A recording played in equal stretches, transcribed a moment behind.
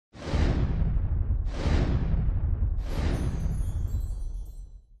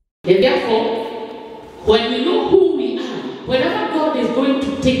And therefore, when we know who we are, wherever God is going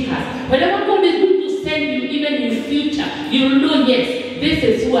to take us, wherever God is going to send you, even in the future, you'll know, yes, this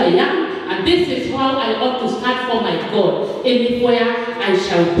is who I am, and this is how I ought to stand for my God. Anywhere I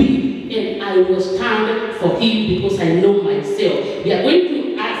shall be, and I will stand for Him because I know myself. We are going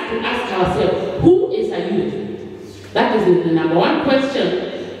to ask ourselves, who is a youth? That is the number one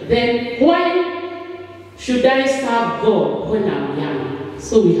question. Then, why should I serve God when I'm young?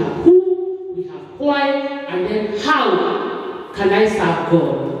 So we have who, we have why, and then how can I serve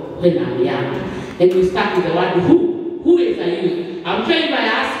God when I'm young? And we start with the word who. Who is a youth? I'm sure if I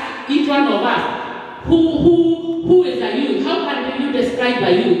ask each one of us, who is a youth? How can you describe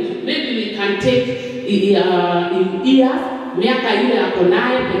a youth? Maybe we can take in years, miaka ile ako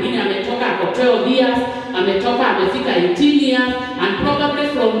naye, pengine ametoka ako 12 years, ametoka amefika 18 years, and probably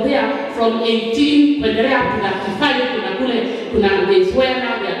from there, from 18 kuendelea up to 35, there's where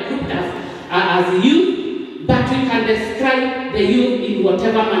now they are grouped as youth, but we can describe the youth in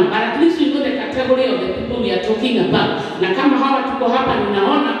whatever manner. But at least we know the category of the people we are talking about. Na kama hawa tuko hapa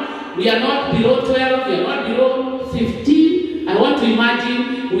ninaona, we are not below 12, we are not below 15. I want to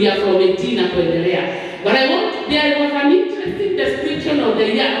imagine we are from 18 na kuendelea. But there was an interesting description of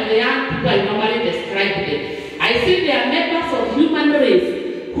the young people I normally describe them. I say they are members of human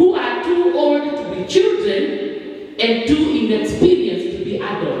race who are too old to be children and too inexperienced to be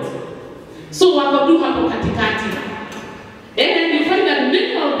adults. So wako hapo katikati. And you find that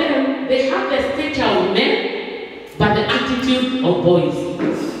many of them, they have the stature of men, but the attitude of boys.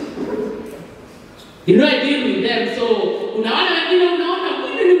 You know, I deal with them, so unaona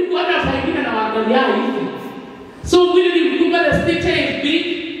mwili ni mkubwa saingine na wangalia hivi. So mwili ni mkubwa, the stature is big,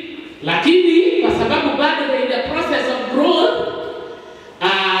 lakini kwa sababu bado they in the process of growth,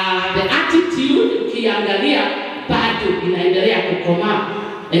 the attitude ukiangalia bado inaendelea kukomaa.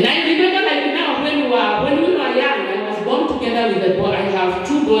 And I remember like now when we were young, I was born together with a boy. I have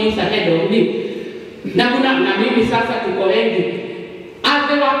 2 boys ahead of me. Na mimi sasa tuko wengi. As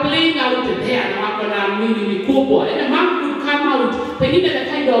they were playing out there, na wako na mwili mikubwa, and a man could come out, pengine the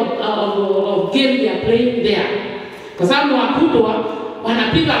kind of game they are playing there. Kwa sababu wakubwa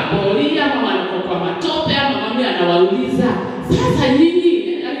wanapiga boli ama wanakopa matope ama mami anawauliza, sasa nini?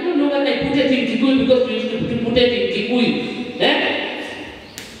 I don't know whether I put it in Kikuyu because we used to put it in Kikuyu.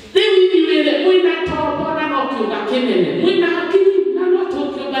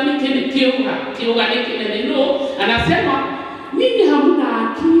 Anasema nini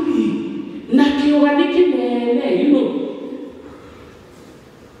hamuna akili na kiuganiki nene, you know.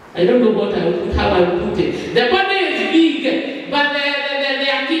 I don't know how I would put it. The body is big, but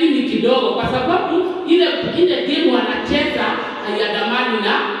the akili ni kidogo kwa sababu ile game wanacheza hayadamani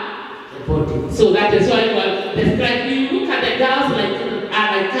na the body. So that is why I describe. You look at the girls like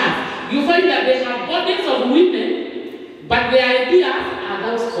us. You find that they have bodies of women, but the ideas are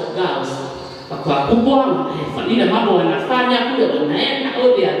those for girls. Kwa kubwa ile mambo wanafanya kule wanaenda,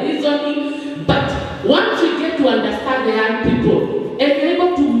 all they are reasoning. But once we get to understand the young people and we're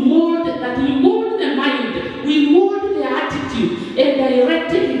able to mold that, we mold the mind, we mold their attitude and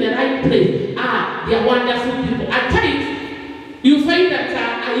direct it in the right place. They are wonderful people. At times you find that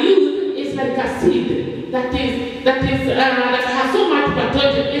a youth is like a seed that has so much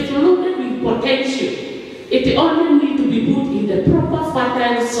potential. It's loaded with potential. It only needs to be put in the proper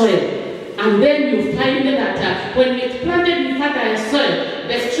fertile soil. And then you find that when it's planted in fertile soil,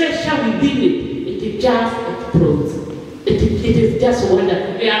 the structure within it just explodes. It is just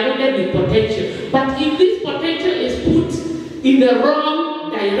wonderful. They are loaded with potential. But if this potential is put in the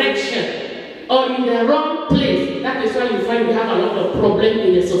wrong direction or in the wrong place, that is why you find we have a lot of problems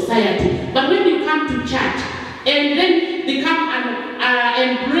in the society. But when you come to church and then they come and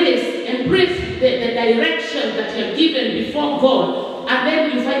embrace the direction that you are given before God, and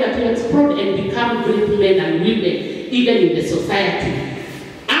then you find that you explode and become great men and women, even in the society.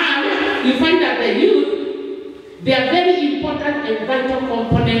 And you find that the youth, they are very important and vital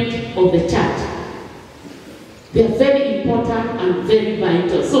component of the church. They are very important and very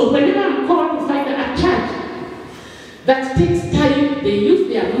vital. So whenever I'm called to find a church that takes time, they use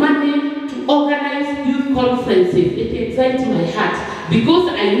their money to organize youth conferences, it excites my heart because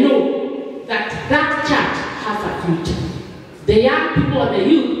I know that that church has a future. The young people and the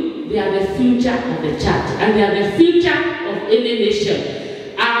youth, they are the future of the church, and they are the future of any nation.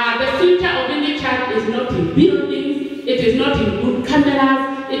 The future of any church is not in buildings, it is not in good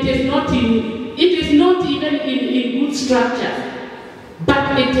cameras, it is not even in good structures.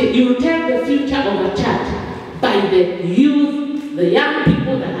 But you will tell the future of a church by the youth, the young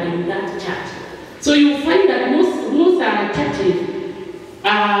people that are in that church. So you will find that most churches,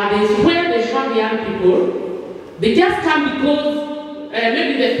 they is where they have young people. They just come because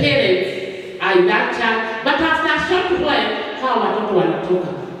maybe the parents are in that church, but after a short while, hawa watoto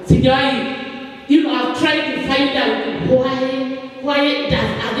wanatoka. Sijawahi, I've tried to find out why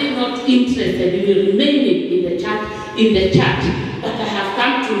are they not interested in remaining in the church, but I have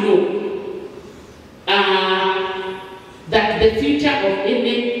come to know that the future of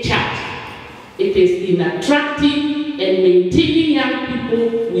any church, it is in attracting and maintaining young people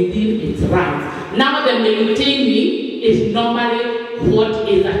within its ranks. Now the maintaining is normally what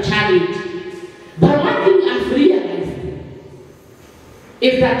is a challenge. But one thing I've realized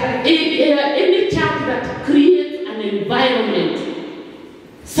is that any church that creates an environment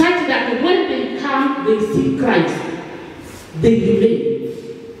such that when they come, they see Christ, they remain.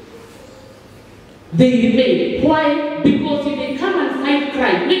 They remain. Why? Because if they come and find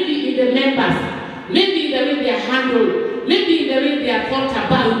Christ, maybe in the members, maybe in the way they are handled, maybe in the way they are thought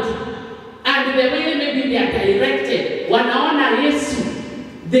about, and the way maybe they are directed, wanaona Yesu,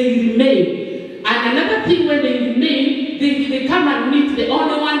 they remain. And another thing, when they remain, they come and meet the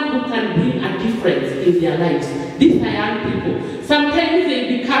only one who can bring a difference in their lives. These are young people. Sometimes they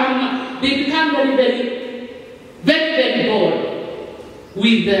become very bored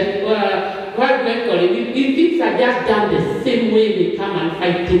with what we call it. Things are just done the same way. They come and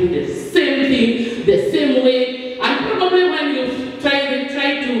fight it the same thing, the same way. And probably when you try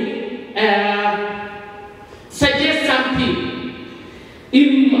to suggest something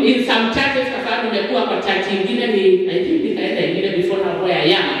in some churches, kwa sababu nimekuwa kwa church ingine, I think nikaenda ingine before now where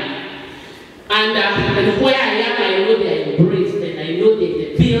I am. And where I am, I know they are embraced and I know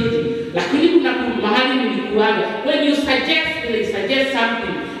they build. Lakini kuna mahali nilikuwaga. When you suggest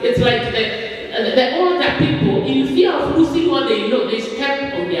something, it's like the older people, in fear of losing what they know, they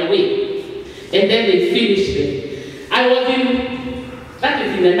step on their way. And then they finish it. I was that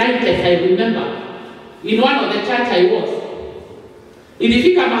is in the 90s, I remember, in one of the church I was.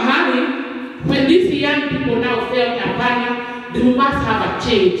 Ilifika mahali, when these young people now felt hapana, they must have a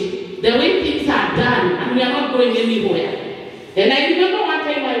change. The way things are done, and we are not going anywhere. And I remember one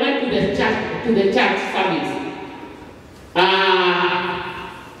time I went to the church service.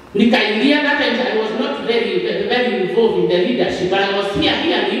 Nikaingia, that time I was not very involved in the leadership, but I was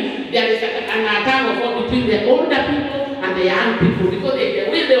hearing there is an attack of war between the older people and the young people, because the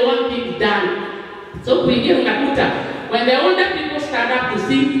way they want things done. So we get when the older people stand up to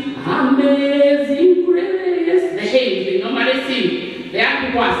sing Amazing Grace, the hymn they normally sing, the young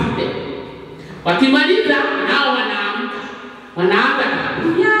people are seated. Wakimaliza nao wanaanza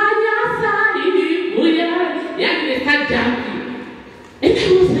yani they start jumping. And I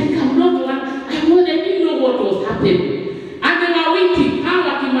was like, I didn't know what was happening. And they were waiting. How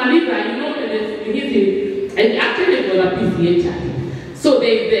wakimaliza, and actually it was a PCCI. So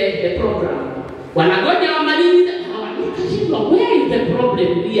the program. Wanagoja wamaliza, where is the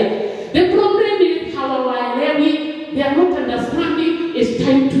problem here? The problem is they are not understanding it's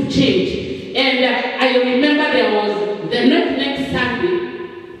time to change. And I remember there was the next Sunday,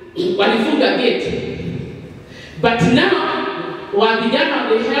 walifunga gate. But now, vijana,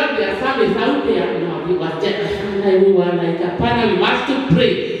 they held their service out there. Now we were like, we must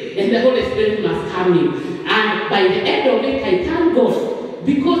pray, and the Holy Spirit must come in. And by the end of it, I thank God.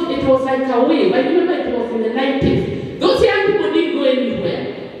 Because it was like a wave. I remember it was in the 90s. Those young people didn't go anywhere.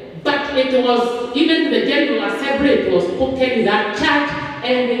 But it was, even the General Assembly, it was spoken in that church,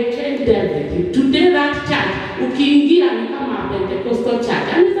 and they changed everything. Today that church, ukiingia ni kama Pentecostal church,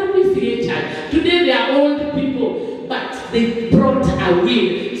 and it's a PCCI church. Today they are old people, but they brought a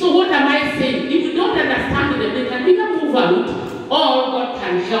wind. So what am I saying? If you don't understand them, they can either move out, or God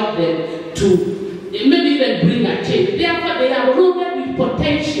can help them to maybe even bring a change. Therefore, they are loaded with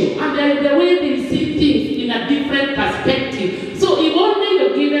potential, and the way they see things in a different perspective. So if only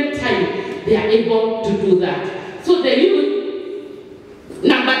you're given time, they are able to do that. So the youth,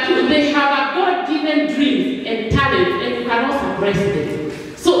 number two, they have a God-given dreams and talent, and you cannot suppress them.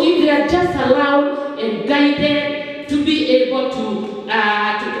 So if they are just allowed and guided to be able to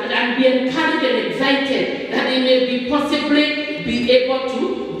and be encouraged and excited, that they may be possibly be able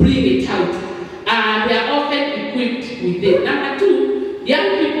to bring it out. They are often equipped with it. Number two, young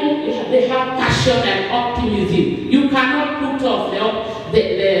people, they have passion and optimism. You cannot put off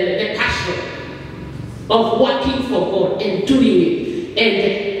the passion of working for God and doing it.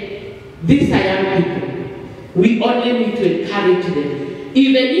 And these are young people. We only need to encourage them.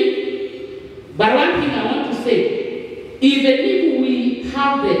 But one thing I want to say, even if we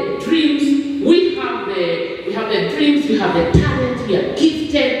have the dreams, we have the dreams, we have the talent, we are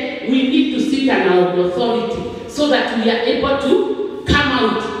gifted, we need to sit on our authority so that we are able to come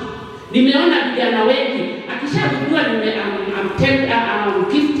out Nimeona vijana wengi akishagundua I'm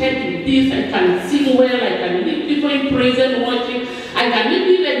gifted in this, I can sing well, I can lead people in prison worship, I can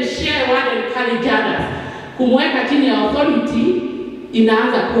even share word and encourage others. Kumweka chini ya authority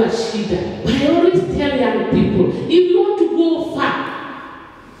inaanza kuwa shida. But I always tell young people, if you want to go far,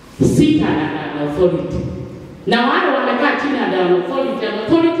 sit under an authority. Na wale wamekaa chini under an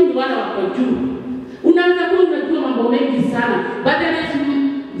authority ni wale wako juu. Unaweza kuwa unajua mambo mengi sana, but there's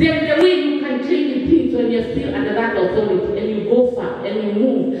the way you can change things when you're still under that authority and you go far and you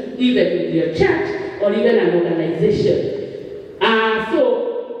move even with your church or even an organization. So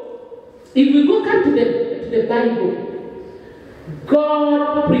if we go back to the Bible,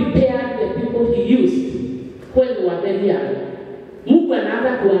 God prepared the people He used when they were very young. Mungu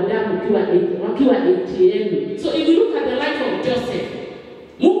anaanza kuandaa wakiwa 80. So if you look at the life of Joseph,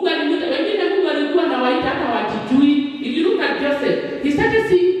 Mungu alikuwa anawaita hata wajijui. If you look at Joseph, he started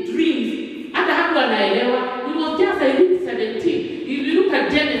seeing dreams. Hata hakuwa anaelewa. He was just, I think, 17. If you look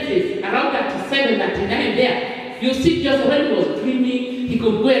at Genesis, around 37, 39 there, you see Joseph when he was dreaming, he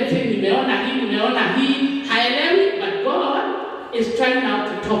could go and say, nimeona hii. Haelewi, but God is trying now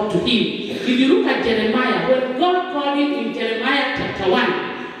to talk to him. If you look at Jeremiah, when God called him in Jeremiah chapter 1,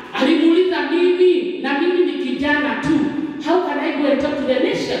 alimuuliza mimi ni kijana tu. How can I go and talk to the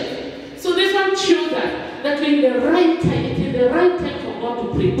nation? So this one shows us that when the right time, it is the right time for God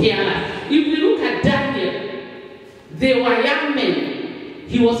to prepare us. If we look at Daniel, they were young men.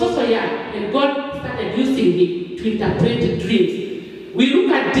 He was also young, and God started using him to interpret dreams. We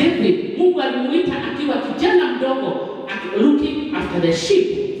look at David. Mungu alimuita akiwa kijana mdogo, looking after the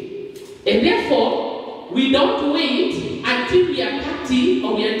sheep. And therefore, we don't wait until we are 30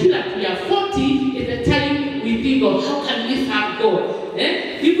 or until we are 40 is the time we think of how can we serve God.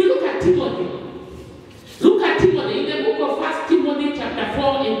 If you look at Timothy, in the book of 1 Timothy chapter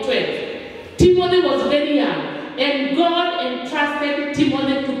 4 and 12, Timothy was very young, and God entrusted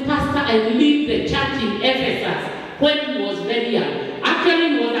Timothy to pastor and lead the church in Ephesus when he was very young. Actually,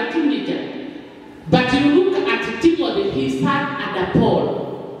 he was a teenager. But you look at Timothy, he sat under Paul.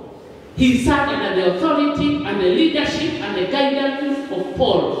 He sat under the authority and the leadership and the guidance of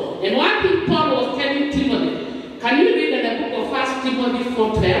Paul. And one thing Paul was telling Timothy, can you read in the book of 1 Timothy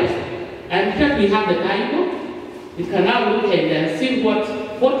 4:12? And here we have the Bible. You can now look and see what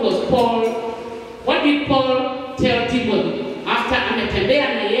did Paul tell Timothy? After ametembea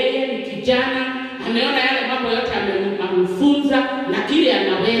na yeye ni kijana, ameona yale mambo yote amemfunza na kile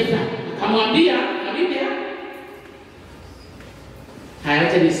anaweza. Akamwambia,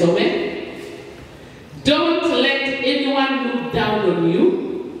 acha nisome. Don't let anyone look down on you,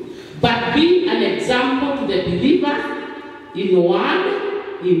 but be an example to the believers in word,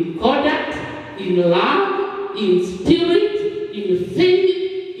 in conduct, in love, in spirit, in faith,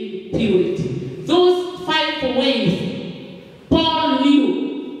 in purity. Those 5 ways Paul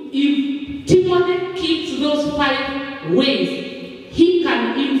knew. If Timothy keeps those 5 ways, he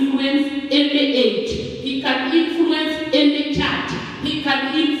can influence any age. He can influence any church. He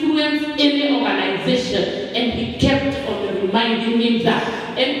can influence any organization. And he kept on reminding him that.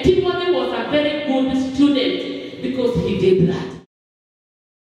 And Timothy was a very good student because he did that.